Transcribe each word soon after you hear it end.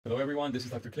Hello everyone, this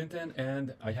is Dr. Clinton,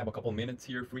 and I have a couple minutes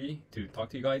here free to talk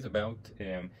to you guys about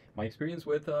my experience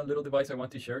with a little device I want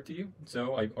to share to you.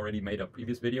 So I've already made a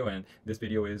previous video, and this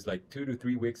video is like 2 to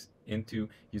 3 weeks into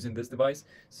using this device.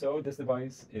 So this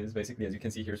device is basically, as you can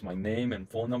see, here's my name and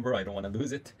phone number. I don't want to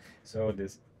lose it. So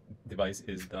this device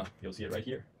is you'll see it right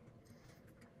here.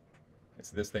 It's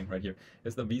this thing right here.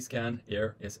 It's the Vscan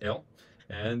Air SL.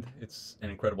 And it's an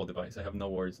incredible device. I have no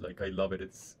words. Like, I love it.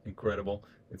 It's incredible.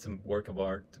 It's a work of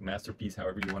art, masterpiece,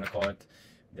 however you want to call it.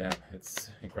 Yeah, it's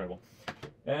incredible.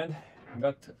 And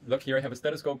look, here I have a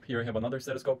stethoscope. Here I have another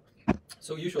stethoscope.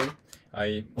 So usually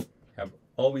I have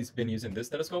always been using this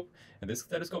stethoscope, and this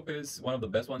stethoscope is one of the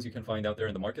best ones you can find out there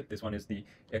in the market. This one is the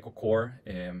EchoCore.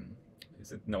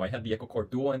 I had the EchoCore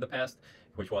Duo in the past,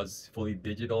 which was fully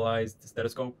digitalized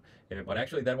stethoscope, but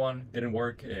actually that one didn't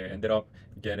work. Ended up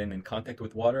getting in contact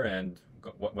with water and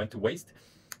went to waste.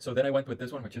 So then I went with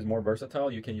this one, which is more versatile.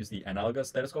 You can use the analogous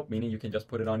stethoscope, meaning you can just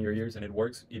put it on your ears and it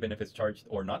works even if it's charged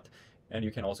or not. And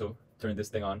you can also turn this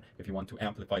thing on if you want to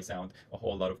amplify sound a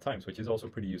whole lot of times, which is also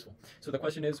pretty useful. So the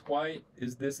question is, why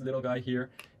is this little guy here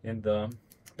in the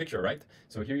picture, right?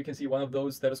 So here you can see one of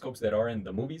those stethoscopes that are in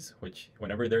the movies, which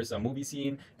whenever there's a movie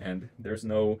scene and there's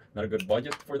not a good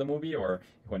budget for the movie, or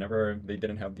whenever they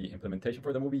didn't have the implementation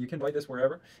for the movie, you can buy this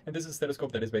wherever. And this is a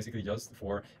stethoscope that is basically just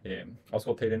for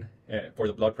auscultating for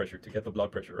the blood pressure, to get the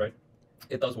blood pressure, right?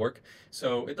 It does work.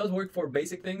 So it does work for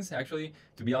basic things. Actually,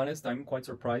 to be honest, I'm quite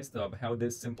surprised of how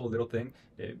this simple little thing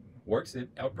works.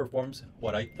 It outperforms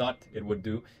what I thought it would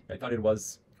do. I thought it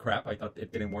was crap. I thought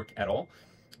it didn't work at all.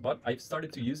 But I've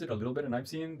started to use it a little bit, and I've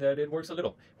seen that it works a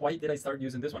little. Why did I start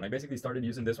using this one? I basically started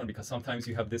using this one because sometimes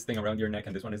you have this thing around your neck,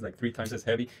 and this one is like 3 times as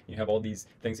heavy. You have all these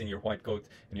things in your white coat,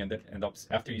 and you end up,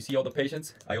 after you see all the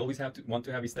patients, I always want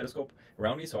to have a stethoscope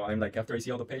around me. So I'm like, after I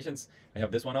see all the patients, I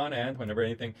have this one on, and whenever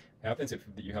anything happens, if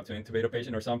you have to intubate a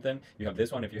patient or something, you have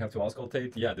this one. If you have to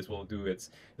auscultate, yeah, this will do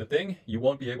the thing. You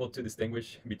won't be able to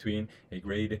distinguish between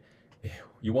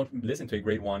you won't listen to a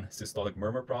grade 1 systolic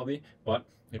murmur probably, but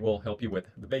it will help you with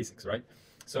the basics, right?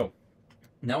 So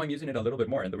now I'm using it a little bit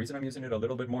more, and the reason I'm using it a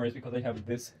little bit more is because I have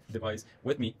this device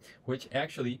with me, which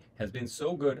actually has been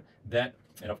so good that,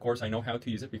 and of course I know how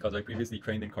to use it because I previously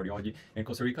trained in cardiology in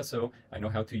Costa Rica, so I know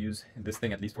how to use this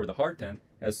thing, at least for the heart, and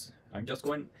as I'm just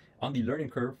going on the learning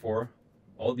curve for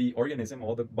all the organism,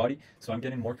 all the body, so I'm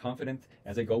getting more confident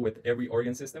as I go with every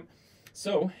organ system.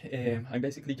 So I'm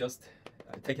basically just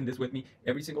taking this with me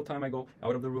every single time I go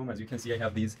out of the room. As you can see, I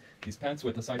have these pants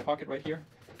with a side pocket right here.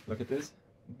 Look at this.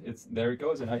 There it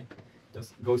goes, and I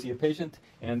just go see a patient,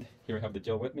 and here I have the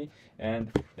gel with me,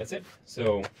 and that's it.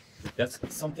 So that's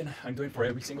something I'm doing for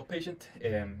every single patient.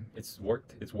 It's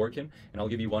worked, it's working, and I'll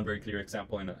give you one very clear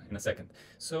example in a second.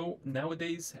 So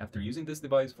nowadays, after using this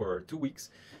device for 2 weeks,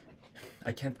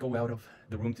 I can't go out of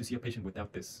the room to see a patient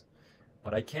without this,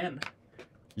 but I can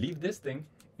leave this thing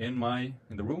in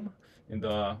the room,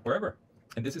 wherever.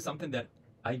 And this is something that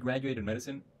I graduated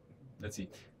medicine. Let's see,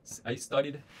 I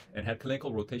studied and had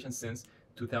clinical rotation since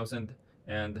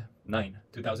 2009,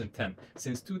 2010.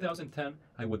 Since 2010,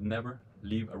 I would never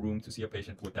leave a room to see a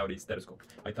patient without a stethoscope.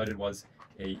 I thought it was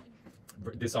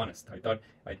dishonest.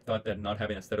 I thought that not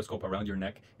having a stethoscope around your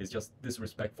neck is just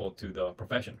disrespectful to the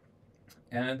profession.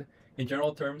 And in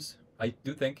general terms, I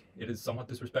do think it is somewhat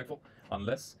disrespectful,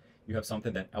 unless you have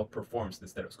something that outperforms the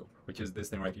stethoscope, which is this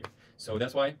thing right here. So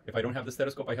that's why if I don't have the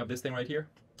stethoscope, I have this thing right here,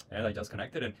 and I just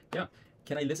connect it, and yeah,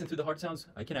 can I listen to the heart sounds?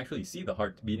 I can actually see the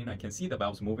heart beating, I can see the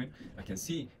valves moving, I can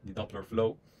see the Doppler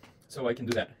flow, so I can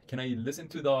do that. Can I listen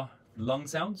to the lung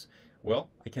sounds? Well,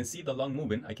 I can see the lung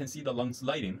moving, I can see the lung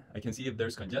sliding, I can see if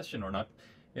there's congestion or not.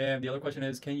 And the other question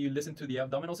is, can you listen to the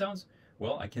abdominal sounds?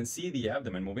 Well, I can see the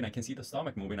abdomen moving, I can see the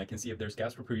stomach moving, I can see if there's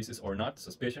gastroparesis or not,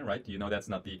 suspicion, right? You know that's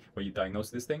not the way you diagnose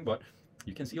this thing, but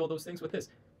you can see all those things with this.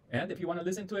 And if you want to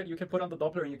listen to it, you can put on the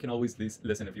Doppler, and you can always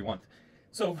listen if you want.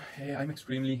 So I'm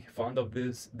extremely fond of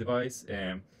this device.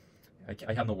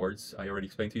 I have no words, I already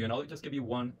explained to you, and I'll just give you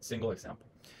one single example.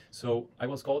 So I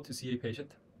was called to see a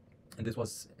patient, and this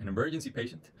was an emergency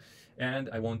patient. And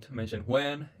I won't mention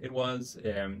when it was,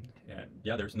 and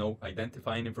yeah, there's no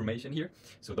identifying information here,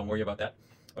 so don't worry about that.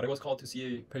 But I was called to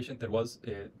see a patient that was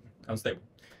unstable.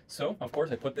 So, of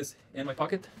course, I put this in my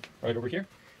pocket, right over here,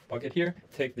 pocket here,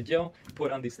 take the gel,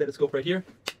 put on the stethoscope right here,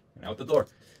 and out the door.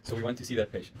 So we went to see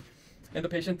that patient. And the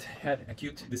patient had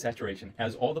acute desaturation.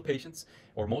 As all the patients,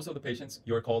 or most of the patients,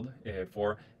 you're called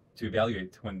to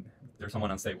evaluate when there's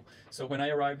someone unstable. So when I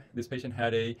arrived, this patient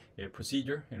had a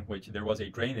procedure in which there was a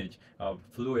drainage of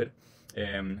fluid.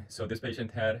 So this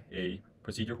patient had a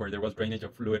procedure where there was drainage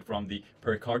of fluid from the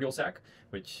pericardial sac,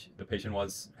 which the patient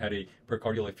had a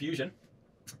pericardial effusion.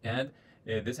 And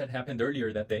This had happened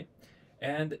earlier that day,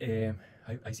 and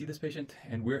I see this patient,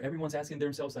 and everyone's asking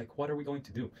themselves like, what are we going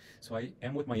to do? So I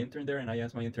am with my intern there, and I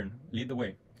ask my intern, lead the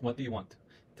way. What do you want?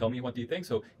 Tell me, what do you think?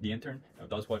 So the intern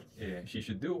does what she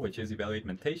should do, which is evaluate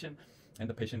mentation, and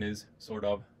the patient is sort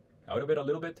of out of it a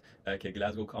little bit, like a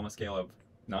Glasgow Coma scale of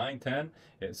 9, 10.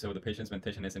 So the patient's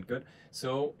mentation isn't good.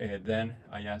 So then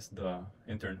I asked the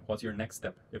intern, what's your next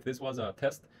step? If this was a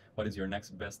test, what is your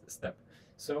next best step?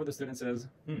 So the student says,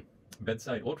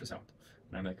 bedside ultrasound.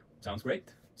 And I'm like, sounds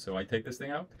great. So I take this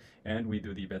thing out and we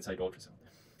do the bedside ultrasound.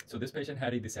 So this patient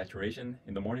had a desaturation.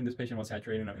 In the morning, this patient was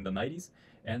saturated in the 90s,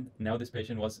 and now this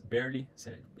patient was barely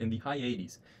in the high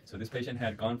 80s. So this patient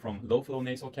had gone from low flow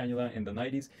nasal cannula in the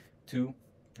 90s to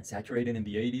saturated in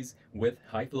the 80s with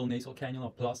high flow nasal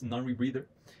cannula plus non-rebreather.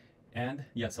 And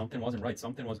yeah, something wasn't right,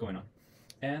 something was going on.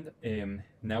 And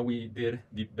now we did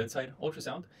the bedside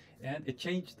ultrasound, and it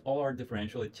changed all our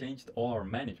differential, it changed all our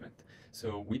management.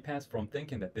 So we passed from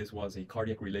thinking that this was a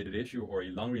cardiac related issue or a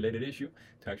lung related issue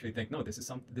to actually think, no,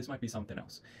 this might be something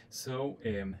else. So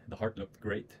the heart looked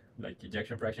great, like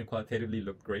ejection fraction qualitatively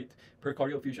looked great.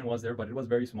 Pericardial effusion was there, but it was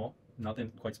very small,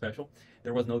 nothing quite special.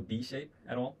 There was no D shape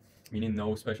at all, meaning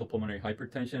no special pulmonary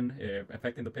hypertension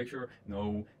affecting the picture,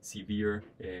 no severe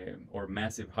or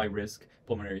massive high-risk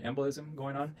pulmonary embolism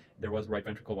going on. There was right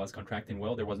ventricle was contracting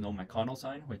well. There was no McConnell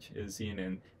sign, which is seen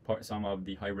in some of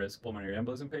the high-risk pulmonary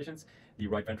embolism patients. The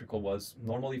right ventricle was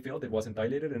normally filled. It wasn't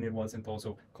dilated, and it wasn't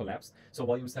also collapsed. So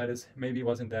volume status maybe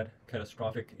wasn't that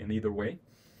catastrophic in either way,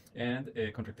 and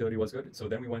contractility was good. So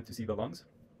then we went to see the lungs.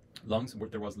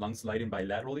 There was lung sliding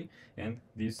bilaterally, and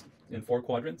these in 4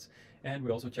 quadrants. And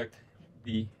we also checked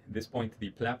this point, the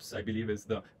PLAPS, I believe is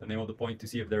the name of the point, to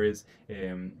see if there is,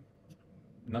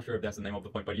 not sure if that's the name of the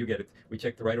point, but you get it. We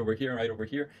checked right over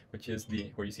here, which is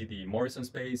where you see the Morrison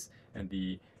space and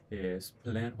the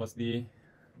spleen. What's the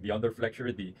other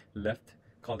flexure, the left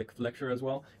colic flexure as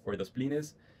well, where the spleen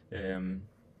is.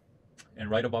 And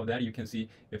right above that, you can see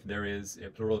if there is a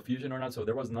pleural effusion or not. So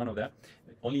there was none of that.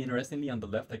 Only interestingly, on the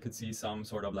left, I could see some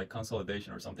sort of like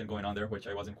consolidation or something going on there, which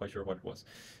I wasn't quite sure what it was.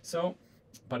 So,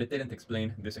 but it didn't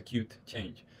explain this acute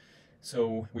change.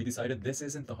 So we decided this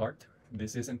isn't the heart,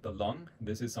 this isn't the lung,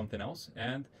 this is something else.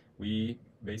 And we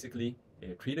basically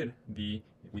treated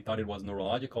we thought it was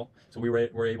neurological. So we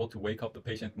were able to wake up the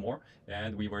patient more,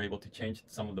 and we were able to change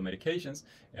some of the medications,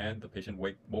 and the patient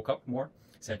woke up more.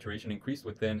 Saturation increased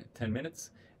within 10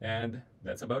 minutes, and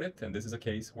that's about it. And this is a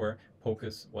case where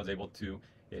POCUS was able to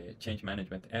change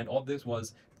management. And all this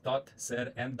was thought,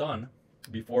 said, and done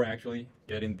before actually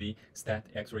getting the stat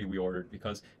x-ray we ordered,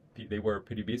 because they were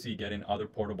pretty busy getting other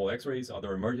portable x-rays,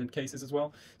 other emergent cases as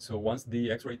well. So once the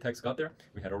x-ray techs got there,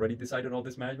 we had already decided all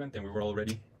this management, and we were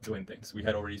already doing things. We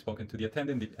had already spoken to the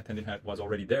attendant was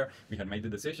already there, we had made the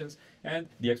decisions, and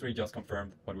the x-ray just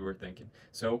confirmed what we were thinking.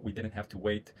 So we didn't have to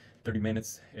wait 30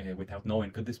 minutes without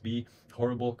knowing, could this be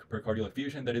horrible pericardial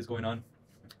effusion that is going on?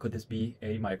 Could this be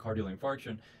a myocardial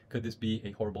infarction? Could this be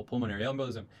a horrible pulmonary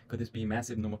embolism? Could this be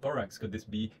massive pneumothorax? Could this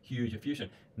be huge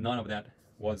effusion? None of that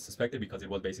was suspected, because it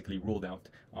was basically ruled out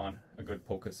on a good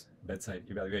POCUS bedside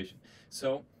evaluation.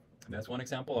 So that's one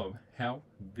example of how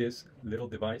this little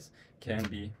device can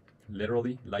be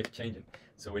literally life-changing.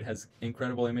 So it has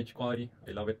incredible image quality.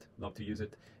 I love it, love to use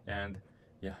it, and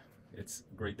yeah, it's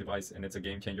a great device, and it's a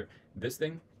game changer. This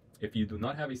thing, if you do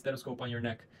not have a stethoscope on your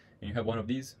neck and you have one of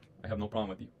these, I have no problem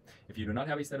with you. If you do not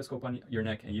have a stethoscope on your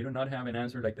neck and you do not have an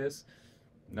answer like this,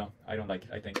 no, I don't like it.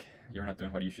 I think you're not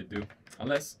doing what you should do,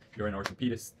 unless you're an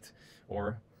orthopedist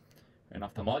or an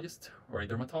ophthalmologist or a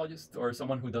dermatologist or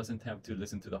someone who doesn't have to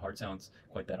listen to the heart sounds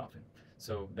quite that often.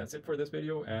 So that's it for this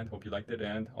video, and hope you liked it,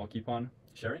 and I'll keep on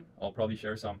sharing. I'll probably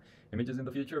share some images in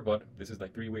the future, but this is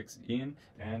like 3 weeks in,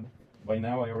 and by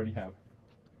now I already have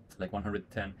like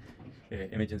 110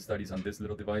 imaging studies on this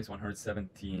little device,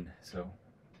 117, so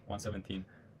 117.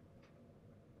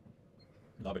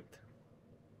 Love it.